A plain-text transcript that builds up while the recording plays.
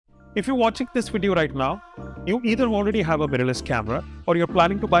If you're watching this video right now, you either already have a mirrorless camera or you're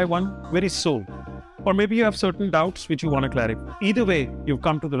planning to buy one very soon. Or maybe you have certain doubts which you want to clarify. Either way, you've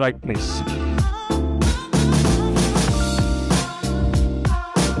come to the right place.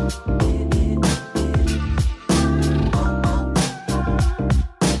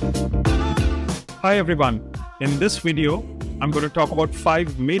 Hi everyone, in this video, I'm going to talk about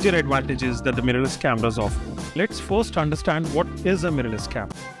 5 major advantages that the mirrorless cameras offer. Let's first understand what is a mirrorless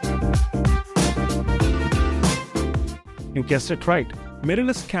camera. You guessed it right.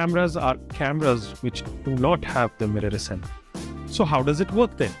 Mirrorless cameras are cameras which do not have the mirror assembly. So how does it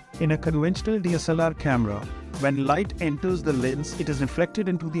work then? In a conventional DSLR camera, when light enters the lens, it is reflected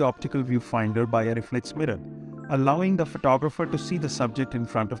into the optical viewfinder by a reflex mirror, allowing the photographer to see the subject in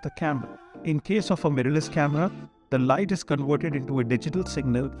front of the camera. In case of a mirrorless camera, the light is converted into a digital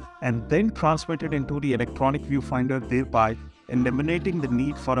signal and then transmitted into the electronic viewfinder, thereby eliminating the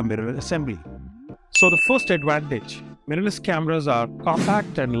need for a mirror assembly. So the first advantage, mirrorless cameras are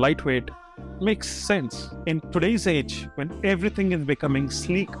compact and lightweight, makes sense. In today's age, when everything is becoming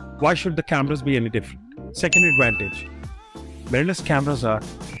sleek, why should the cameras be any different? Second advantage, mirrorless cameras are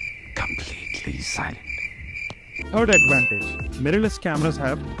completely silent. Third advantage, mirrorless cameras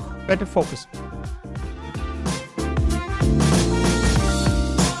have better focus.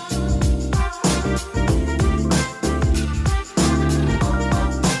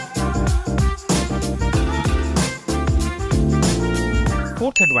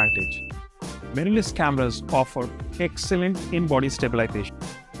 Fourth advantage, mirrorless cameras offer excellent in-body stabilization,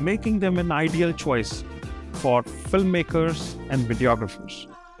 making them an ideal choice for filmmakers and videographers.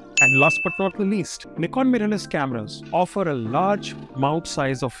 And last but not the least, Nikon mirrorless cameras offer a large mount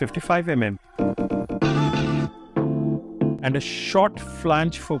size of 55 mm and a short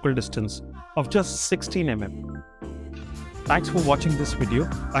flange focal distance of just 16 mm. Thanks for watching this video.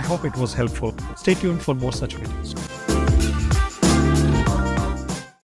 I hope it was helpful. Stay tuned for more such videos.